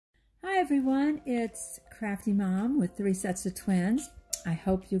Hi everyone, it's Crafty Mom with 3 sets of twins. I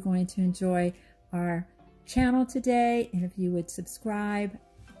hope you're going to enjoy our channel today, and if you would subscribe,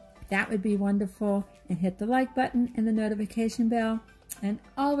 that would be wonderful, and hit the like button and the notification bell, and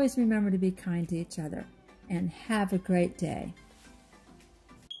always remember to be kind to each other, and have a great day.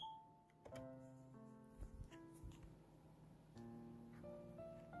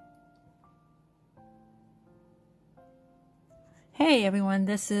 Hey everyone,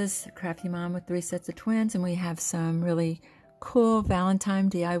 this is Crafty Mom with 3 sets of twins, and we have some really cool Valentine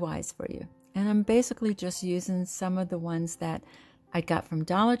DIYs for you. And I'm basically just using some of the ones that I got from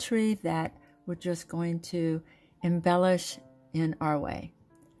Dollar Tree that we're just going to embellish in our way.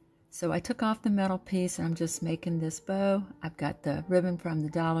 So I took off the metal piece and I'm just making this bow. I've got the ribbon from the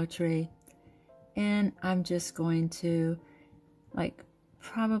Dollar Tree, and I'm just going to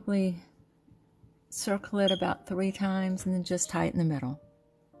probably circle it about 3 times and then just tie it in the middle.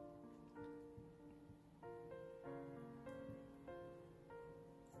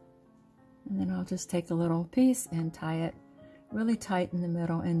 And then I'll just take a little piece and tie it really tight in the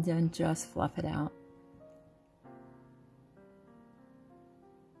middle and then just fluff it out.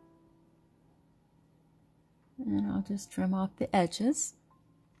 And I'll just trim off the edges.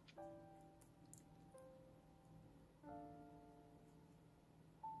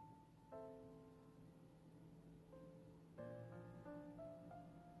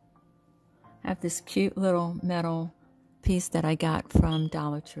 I have this cute little metal piece that I got from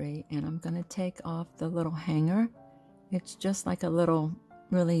Dollar Tree, and I'm going to take off the little hanger. It's just like a little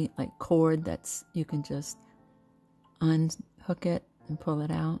really cord that's, you can just unhook it and pull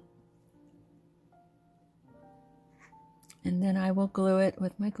it out. And then I will glue it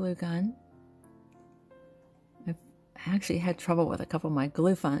with my glue gun. I've actually had trouble with a couple of my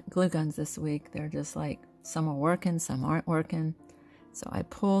glue guns this week. They're just some are working, some aren't working. So I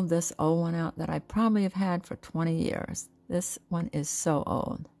pulled this old one out that I probably have had for 20 years. This one is so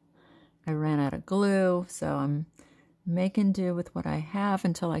old. I ran out of glue, so I'm making do with what I have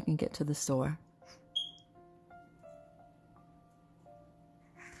until I can get to the store.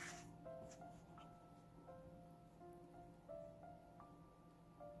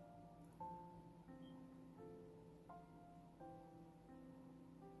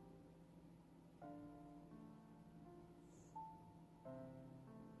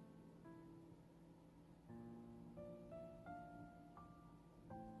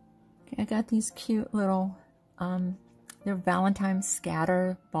 I got these cute little, they're Valentine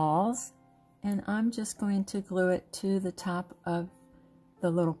scatter balls, and I'm just going to glue it to the top of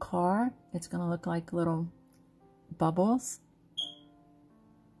the little car. It's going to look like little bubbles.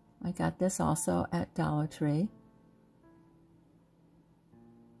 I got this also at Dollar Tree.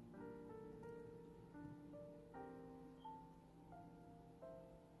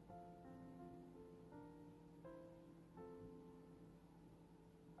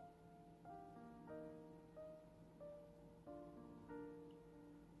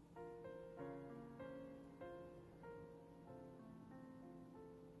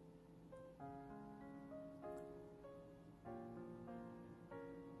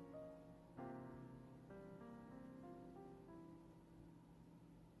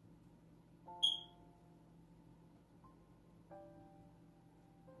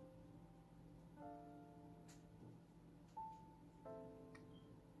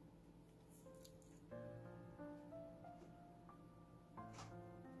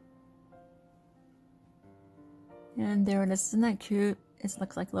 And there it is. Isn't that cute? It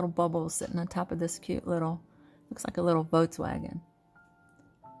looks like little bubbles sitting on top of this cute little, looks like a little Volkswagen.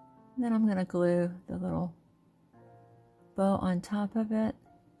 And then I'm going to glue the little bow on top of it.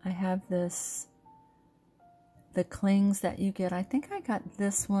 I have this, the clings that you get. I think I got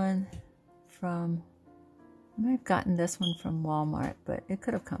this one from, I might have gotten this one from Walmart, but it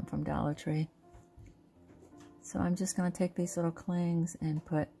could have come from Dollar Tree. So I'm just going to take these little clings and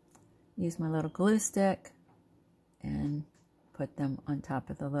use my little glue stick and put them on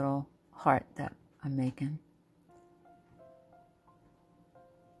top of the little heart that I'm making.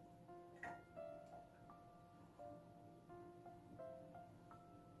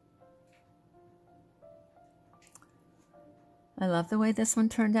 I love the way this one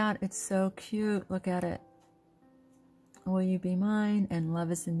turned out. It's so cute. Look at it. Will you be mine? And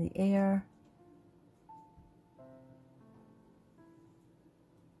love is in the air.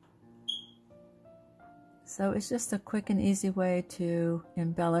 So it's just a quick and easy way to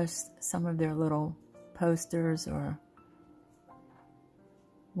embellish some of their little posters or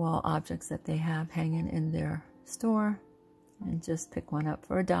wall objects that they have hanging in their store. and just pick one up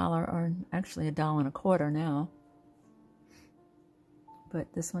for $1, or actually $1.25 now.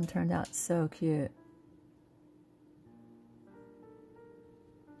 but this one turned out so cute.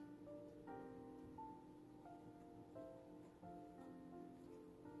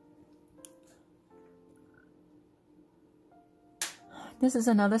 This is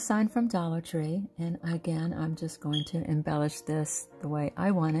another sign from Dollar Tree, and again, I'm just going to embellish this the way I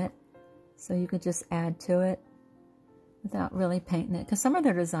want it, so you could just add to it without really painting it, because some of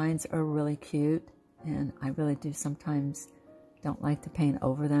their designs are really cute, and I really do sometimes don't like to paint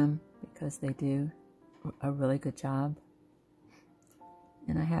over them because they do a really good job.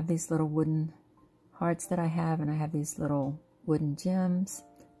 And I have these little wooden hearts that I have, and I have these little wooden gems.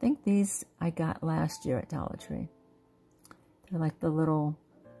 I think these I got last year at Dollar Tree. They're like the little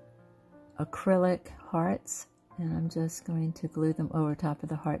acrylic hearts, and I'm just going to glue them over top of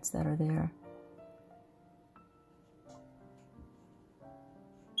the hearts that are there.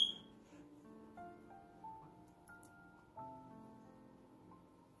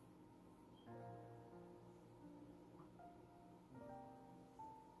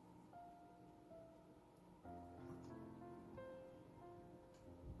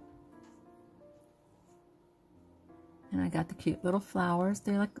 And I got the cute little flowers.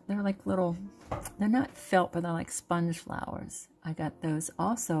 They're like little, they're not felt, but they're like sponge flowers. I got those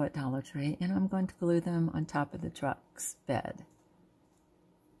also at Dollar Tree, and I'm going to glue them on top of the truck's bed.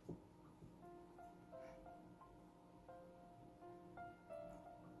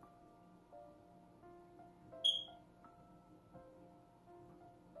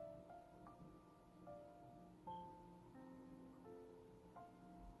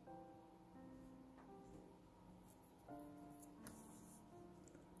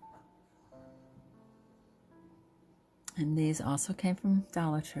 And these also came from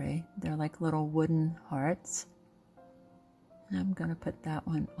Dollar Tree. They're like little wooden hearts. And I'm going to put that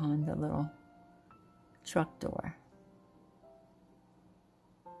one on the little truck door.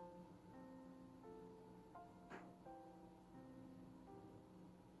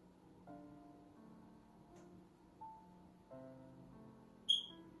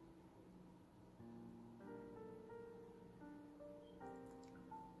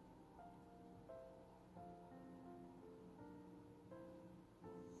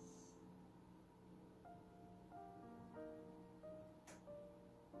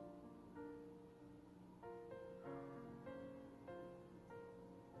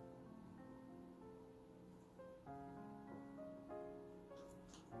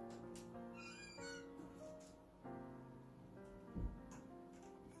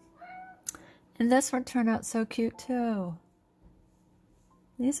 And this one turned out so cute too.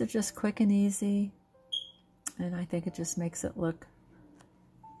 These are just quick and easy, and I think it just makes it look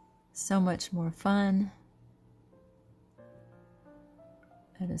so much more fun.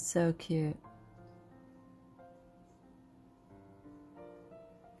 It is so cute.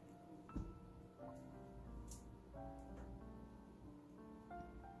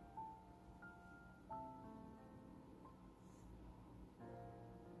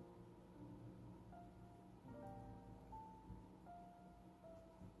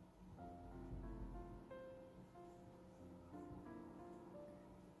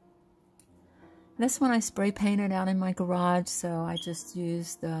 This one I spray painted out in my garage, so I just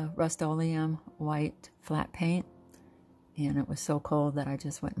used the Rust-Oleum white flat paint, and it was so cold that I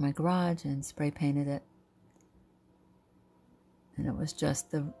just went in my garage and spray painted it. And it was just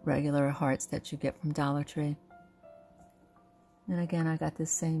the regular hearts that you get from Dollar Tree. And again, I got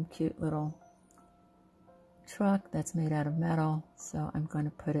this same cute little truck that's made out of metal, so I'm going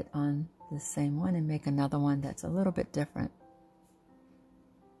to put it on the same one and make another one that's a little bit different.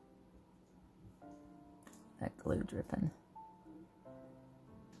 That glue dripping.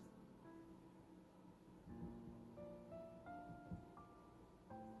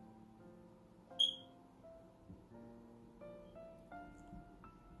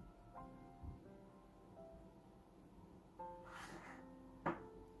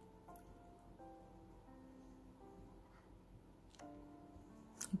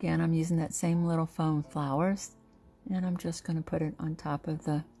 Again, I'm using that same little foam flowers, and I'm just going to put it on top of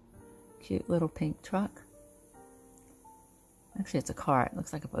the cute little pink truck. Actually, it's a car. It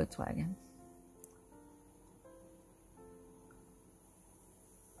looks like a Volkswagen.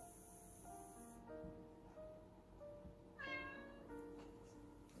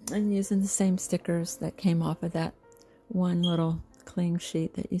 I'm using the same stickers that came off of that one little cling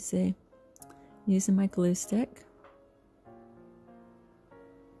sheet that you see. Using my glue stick.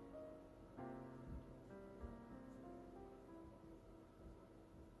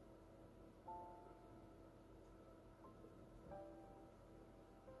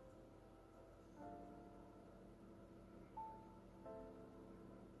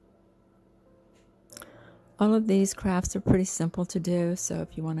 All of these crafts are pretty simple to do, so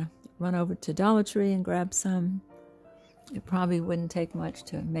if you want to run over to Dollar Tree and grab some, it probably wouldn't take much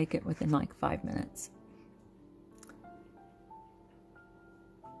to make it within like 5 minutes.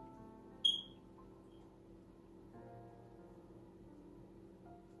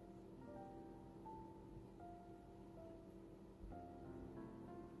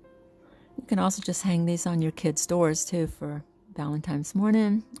 You can also just hang these on your kids' doors too for Valentine's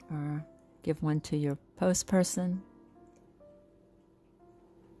morning, or give one to your post person.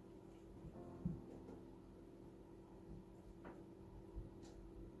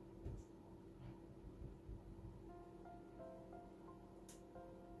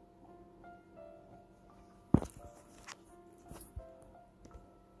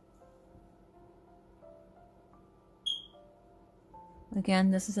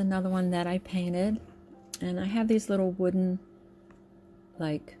 Again, this is another one that I painted, and I have these little wooden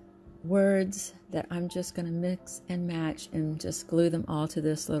like words that I'm just going to mix and match and just glue them all to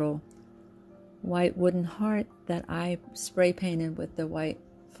this little white wooden heart that I spray painted with the white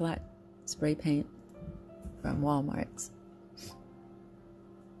flat spray paint from Walmart's.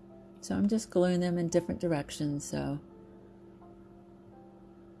 So I'm just gluing them in different directions, so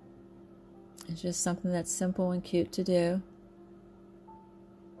it's just something that's simple and cute to do.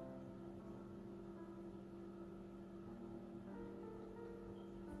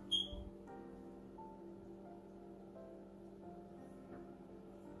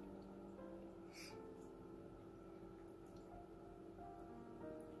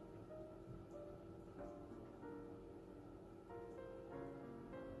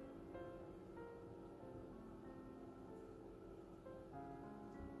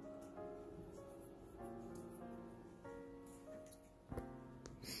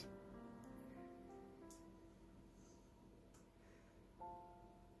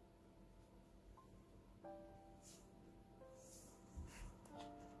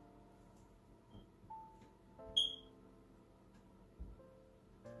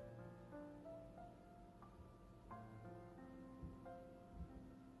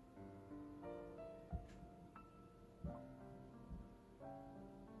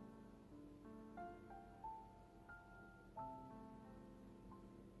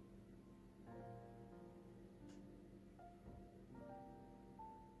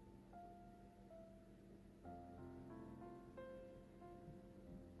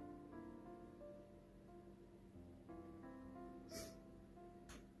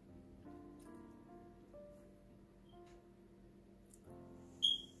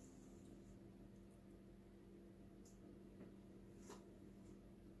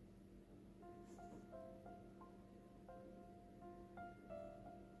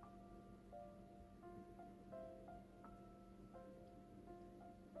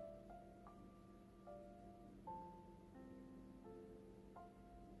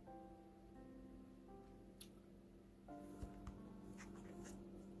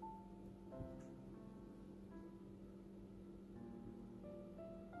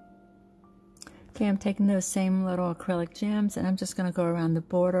 Okay, I'm taking those same little acrylic gems and I'm just going to go around the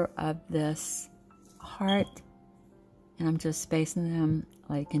border of this heart, and I'm just spacing them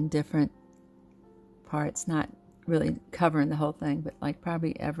like in different parts, not really covering the whole thing, but like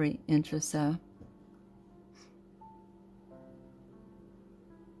probably every inch or so.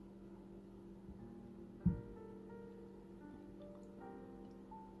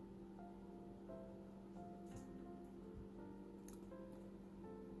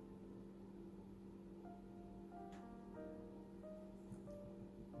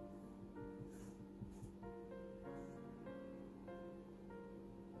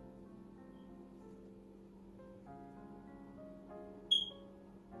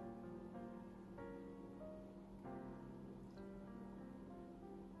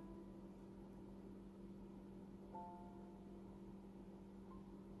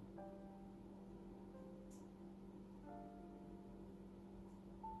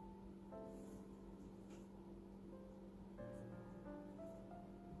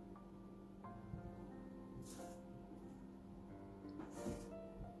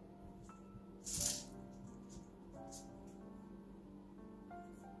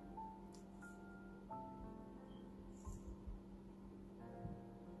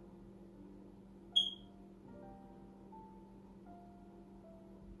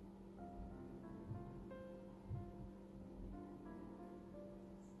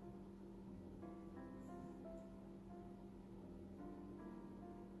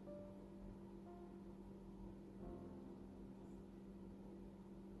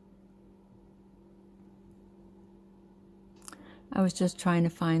 I was just trying to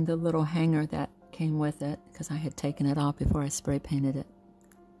find the little hanger that came with it because I had taken it off before I spray painted it.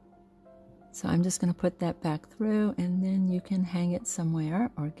 So I'm just going to put that back through, and then you can hang it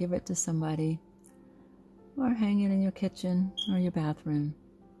somewhere or give it to somebody, or hang it in your kitchen or your bathroom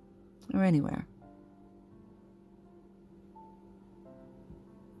or anywhere.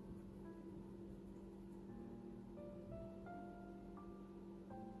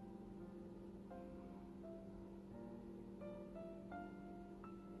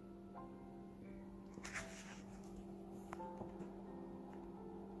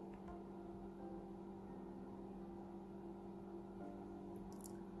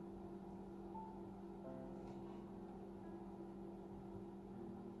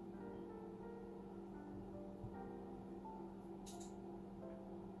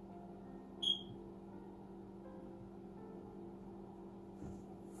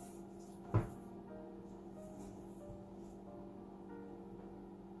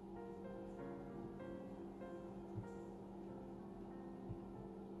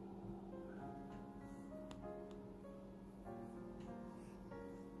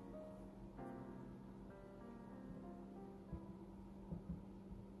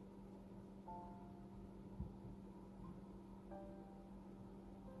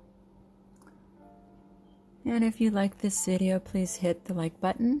 And if you like this video, please hit the like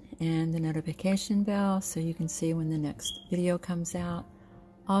button and the notification bell so you can see when the next video comes out.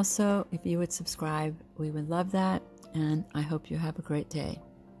 Also, if you would subscribe, we would love that, and I hope you have a great day.